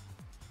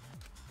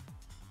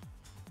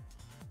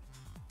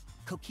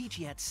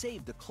 Kokichi had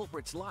saved the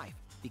culprit's life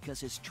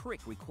because his trick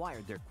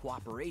required their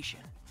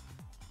cooperation.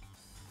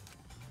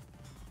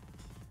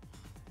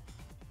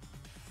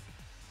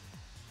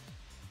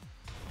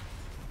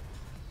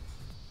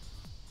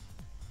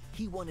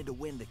 He wanted to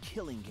win the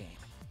killing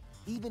game,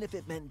 even if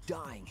it meant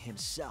dying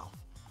himself.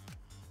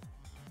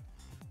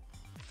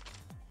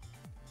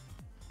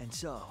 And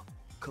so,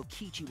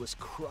 Kokichi was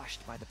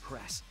crushed by the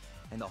press,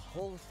 and the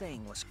whole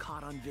thing was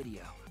caught on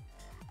video.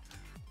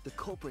 The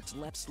culprit's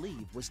left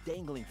sleeve was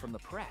dangling from the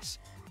press,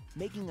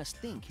 making us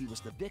think he was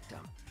the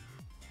victim.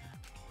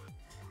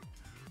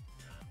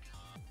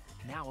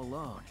 Now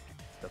alone,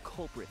 the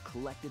culprit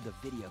collected the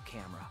video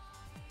camera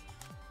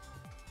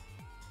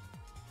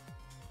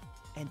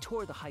and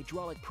tore the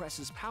hydraulic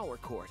press's power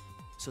cord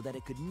so that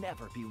it could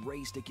never be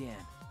raised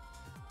again.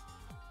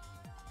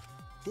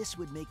 This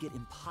would make it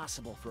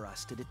impossible for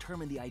us to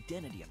determine the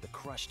identity of the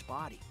crushed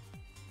body.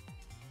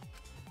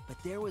 But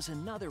there was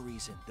another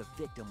reason the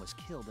victim was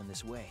killed in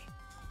this way.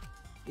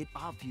 It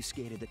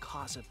obfuscated the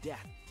cause of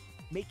death,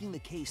 making the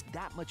case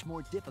that much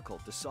more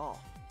difficult to solve.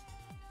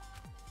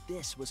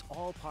 This was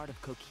all part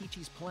of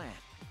Kokichi's plan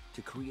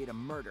to create a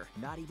murder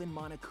not even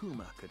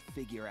Monokuma could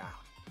figure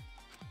out.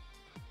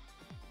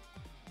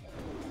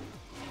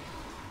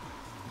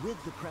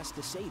 With the press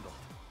disabled,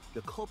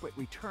 the culprit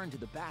returned to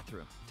the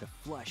bathroom to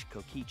flush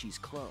Kokichi's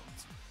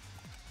clothes.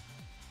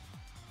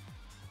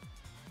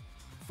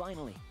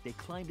 Finally, they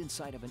climbed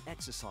inside of an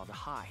exisal to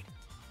hide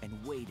and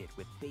waited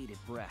with bated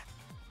breath.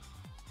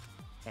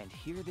 And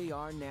here they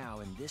are now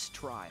in this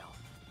trial,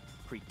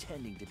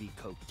 pretending to be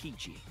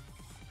Kokichi.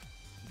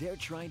 They're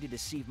trying to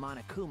deceive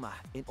Monokuma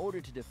in order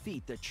to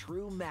defeat the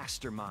true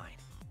mastermind.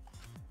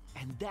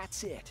 And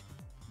that's it.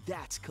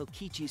 That's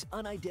Kokichi's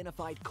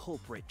unidentified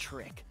culprit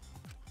trick.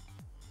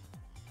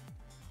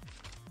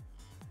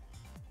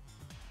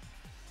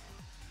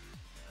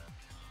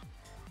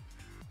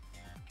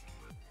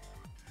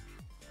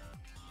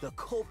 The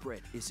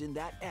culprit is in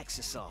that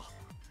exisal.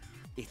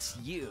 It's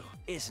you,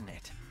 isn't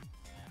it?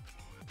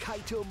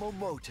 Kaito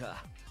Momota,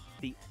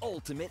 the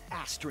ultimate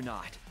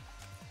astronaut.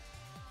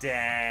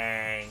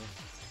 Dang.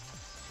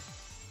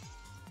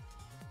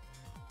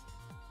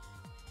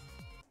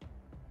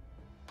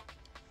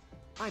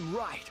 I'm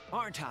right,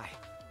 aren't I?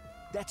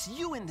 That's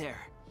you in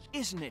there,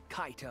 isn't it,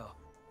 Kaito?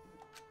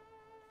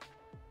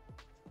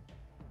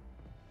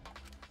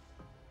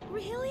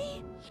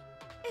 Really?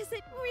 Is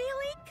it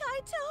really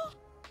Kaito?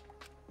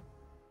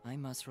 I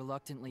must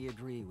reluctantly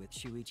agree with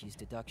Shuichi's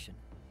deduction.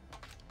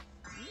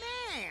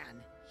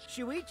 Man!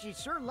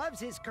 Shuichi sure loves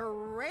his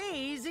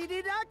crazy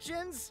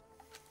deductions!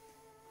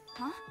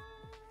 Huh?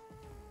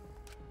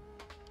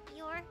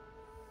 You're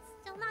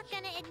still not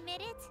gonna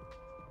admit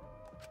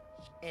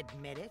it?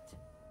 Admit it?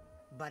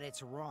 But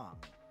it's wrong.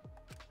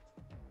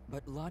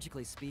 But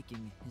logically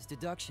speaking, his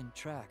deduction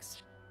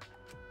tracks.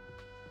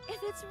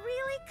 If it's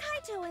really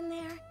Kaito in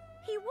there,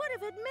 he would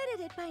have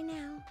admitted it by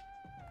now.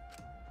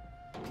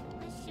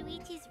 Was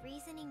Shuichi's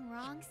reasoning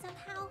wrong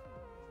somehow?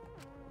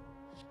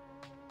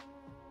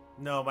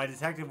 No, my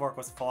detective work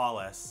was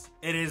flawless.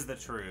 It is the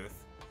truth.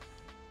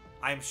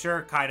 I'm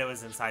sure Kaido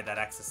is inside that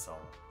exisal.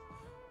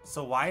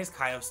 So why is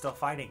Kaido still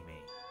fighting me?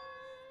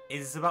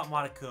 Is this about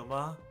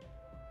Monokuma?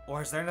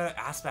 Or is there another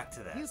aspect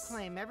to this? You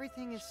claim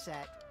everything is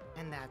set,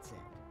 and that's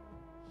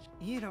it.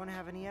 You don't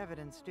have any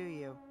evidence, do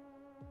you?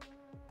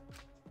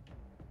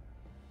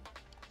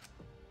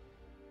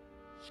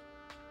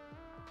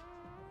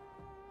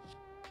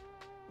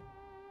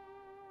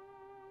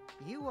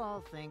 You all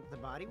think the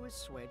body was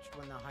switched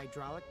when the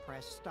hydraulic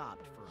press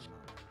stopped for a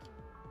moment.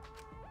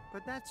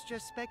 But that's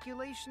just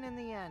speculation in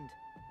the end.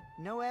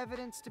 No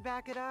evidence to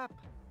back it up.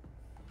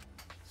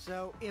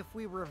 So if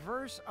we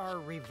reverse our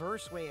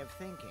reverse way of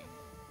thinking,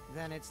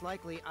 then it's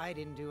likely I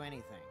didn't do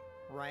anything,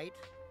 right?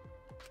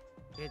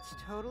 It's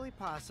totally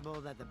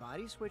possible that the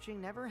body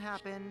switching never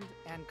happened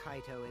and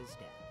Kaito is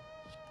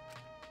dead.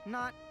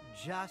 Not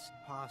just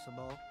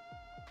possible,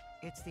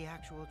 it's the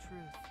actual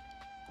truth.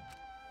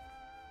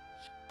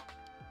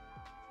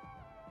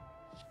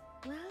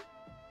 Well,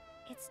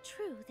 it's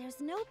true.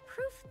 There's no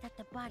proof that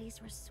the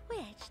bodies were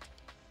switched.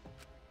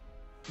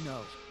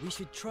 No, we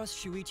should trust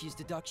Shuichi's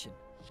deduction.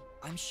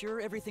 I'm sure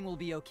everything will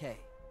be okay.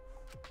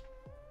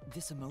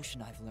 This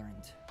emotion I've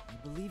learned, I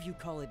believe you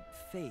call it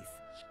faith.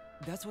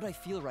 That's what I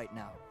feel right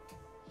now.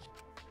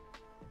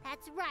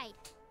 That's right.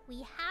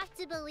 We have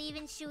to believe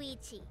in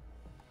Shuichi.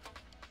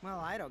 Well,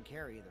 I don't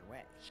care either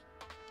way.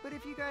 But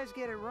if you guys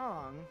get it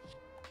wrong,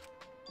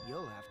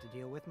 you'll have to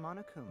deal with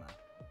Monokuma.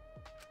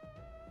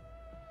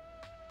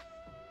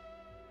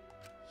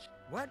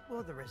 What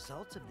will the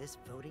results of this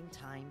voting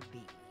time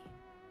be?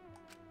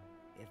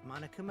 If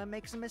Monokuma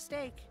makes a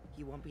mistake,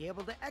 he won't be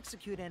able to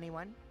execute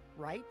anyone,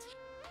 right?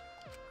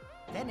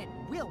 Then it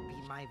will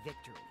be my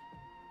victory.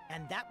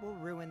 And that will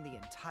ruin the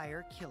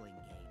entire killing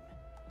game.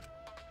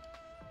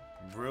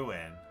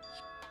 Ruin?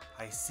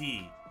 I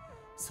see.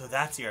 So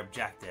that's your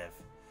objective.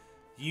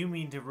 You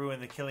mean to ruin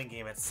the killing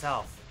game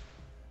itself.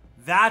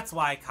 That's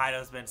why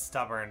Kaido's been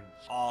stubborn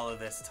all of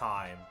this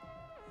time.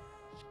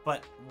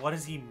 But what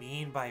does he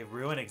mean by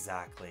ruin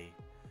exactly?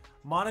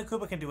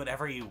 Monokuma can do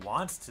whatever he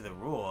wants to the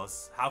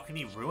rules. How can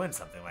he ruin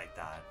something like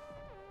that?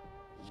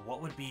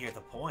 What would be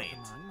the point?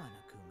 Come on,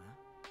 Monokuma.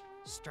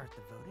 Start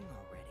the voting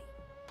already.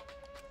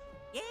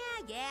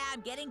 Yeah,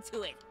 I'm getting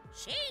to it.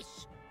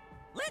 Sheesh!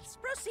 Let's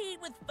proceed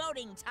with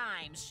voting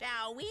time,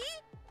 shall we?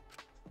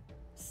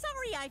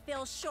 Sorry I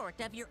fell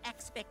short of your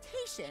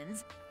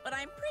expectations, but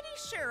I'm pretty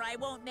sure I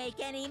won't make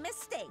any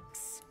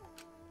mistakes.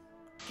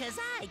 'Cause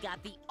I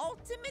got the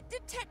ultimate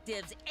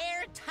detective's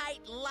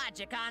airtight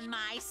logic on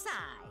my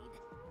side.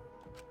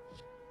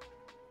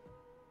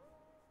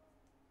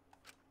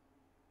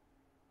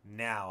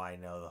 Now I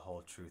know the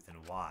whole truth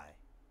and why.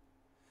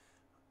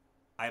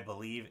 I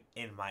believe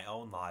in my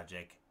own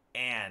logic,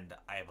 and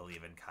I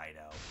believe in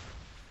Kaido.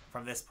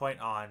 From this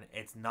point on,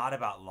 it's not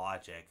about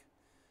logic.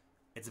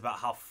 It's about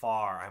how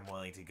far I'm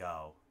willing to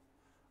go.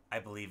 I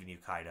believe in you,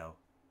 Kaido.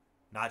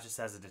 Not just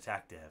as a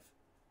detective,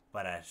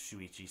 but as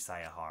Shuichi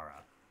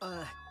Sayahara.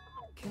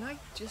 Can I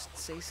just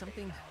say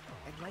something?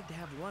 I'd like to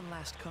have one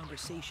last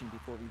conversation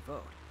before we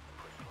vote.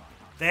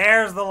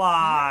 There's the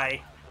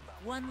lie!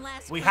 One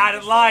last We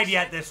hadn't lied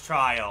yet this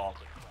trial.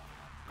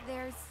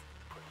 There's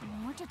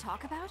more to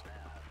talk about?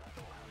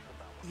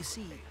 You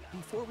see,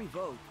 before we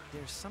vote,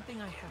 there's something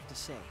I have to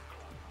say.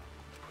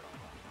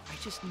 I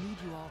just need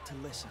you all to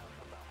listen.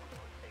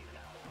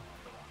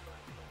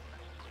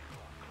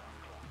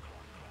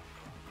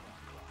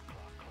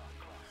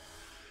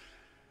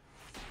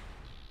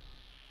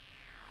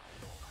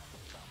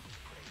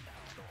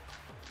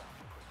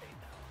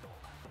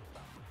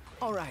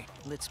 All right,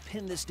 let's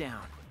pin this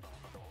down.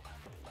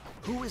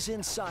 Who is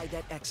inside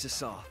that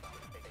exisal?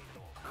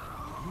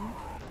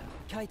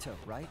 Kaito,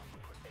 right?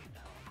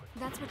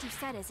 That's what you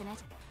said, isn't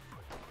it?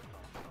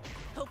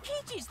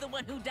 Kokichi's the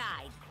one who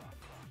died.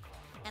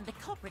 And the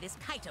culprit is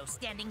Kaito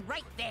standing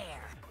right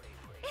there.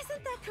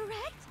 Isn't that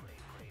correct?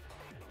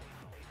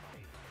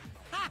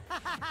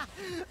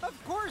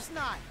 Of course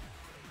not!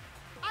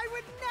 I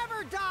would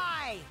never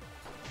die!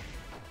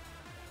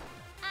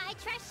 I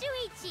trust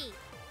Shuichi.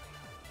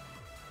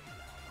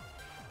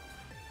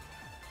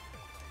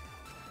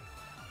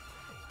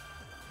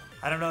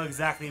 I don't know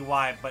exactly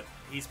why, but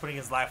he's putting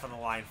his life on the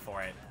line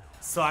for it.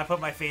 So I put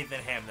my faith in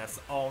him. That's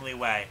the only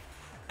way.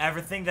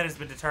 Everything that has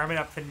been determined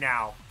up to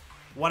now.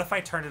 What if I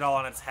turned it all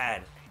on its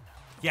head?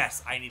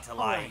 Yes, I need to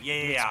lie. Right,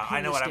 Yeah. I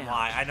know what I'm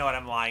lying. I know what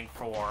I'm lying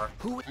for.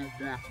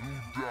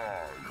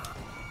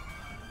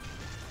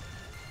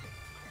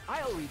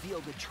 I'll reveal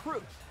the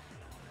truth.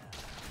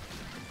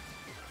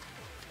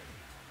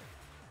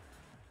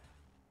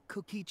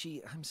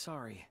 Kokichi, I'm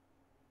sorry.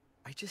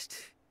 I just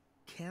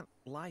can't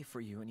lie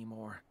for you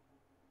anymore.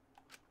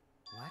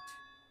 What?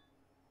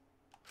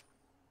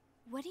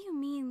 What do you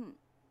mean,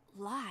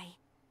 lie?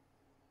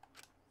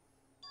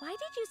 Why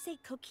did you say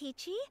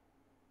Kokichi?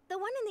 The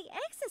one in the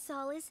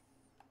exisal is...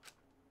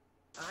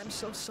 I'm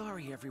so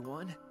sorry,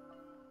 everyone.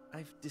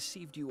 I've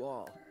deceived you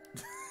all.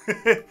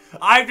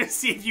 I've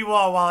deceived you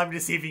all while I'm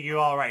deceiving you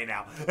all right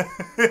now.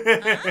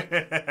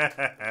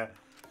 The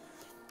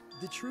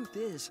truth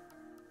is,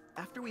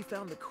 after we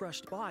found the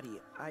crushed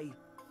body, I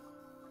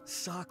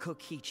saw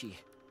Kokichi.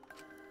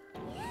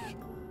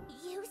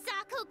 You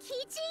saw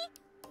Kokichi?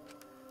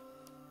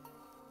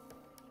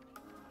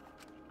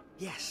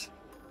 Yes.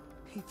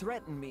 He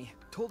threatened me,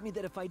 told me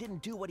that if I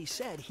didn't do what he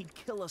said, he'd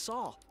kill us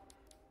all.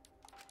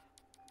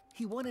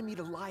 He wanted me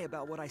to lie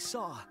about what I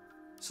saw,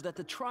 so that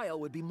the trial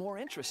would be more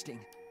interesting.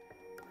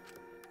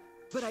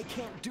 But I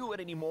can't do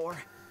it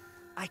anymore.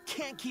 I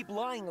can't keep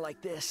lying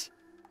like this.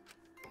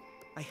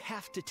 I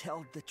have to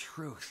tell the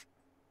truth.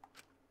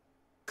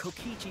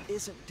 Kokichi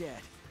isn't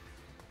dead.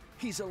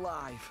 He's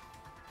alive.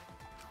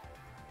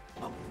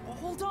 Oh,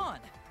 hold on!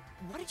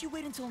 Why did you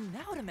wait until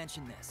now to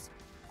mention this?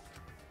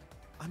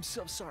 I'm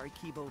so sorry,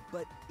 Kibo,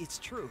 but it's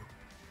true.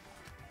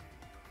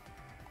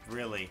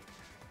 Really.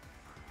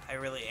 I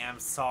really am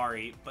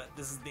sorry, but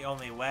this is the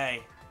only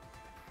way.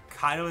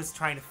 Kaido is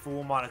trying to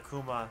fool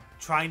Monokuma,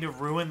 trying to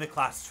ruin the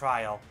class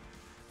trial.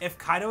 If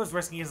Kaido is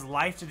risking his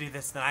life to do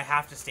this, then I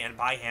have to stand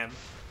by him.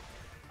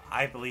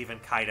 I believe in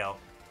Kaido.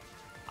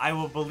 I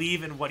will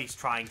believe in what he's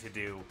trying to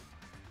do.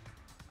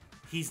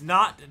 He's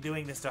not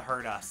doing this to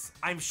hurt us.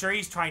 I'm sure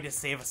he's trying to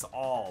save us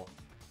all.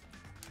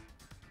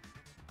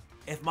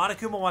 If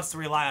Monokuma wants to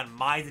rely on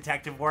my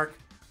detective work,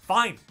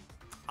 fine.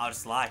 I'll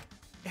just lie.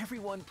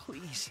 Everyone,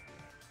 please,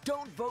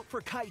 don't vote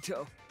for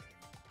Kaito.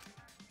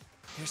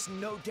 There's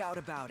no doubt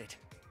about it.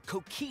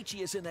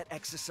 Kokichi is in that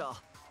exisal.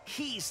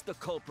 He's the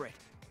culprit.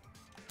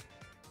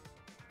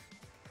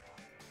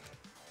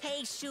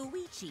 Hey,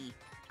 Shuichi,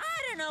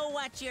 I don't know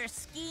what you're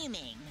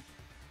scheming.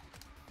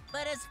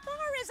 But as far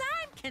as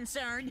I'm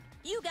concerned,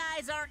 you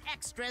guys aren't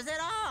extras at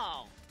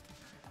all.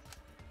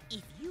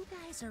 If you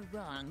guys are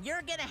wrong,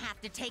 you're gonna have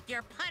to take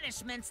your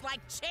punishments like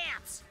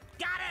champs.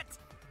 Got it?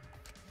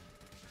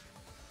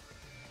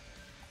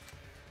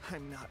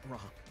 I'm not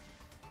wrong.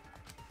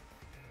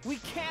 We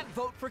can't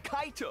vote for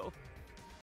Kaito.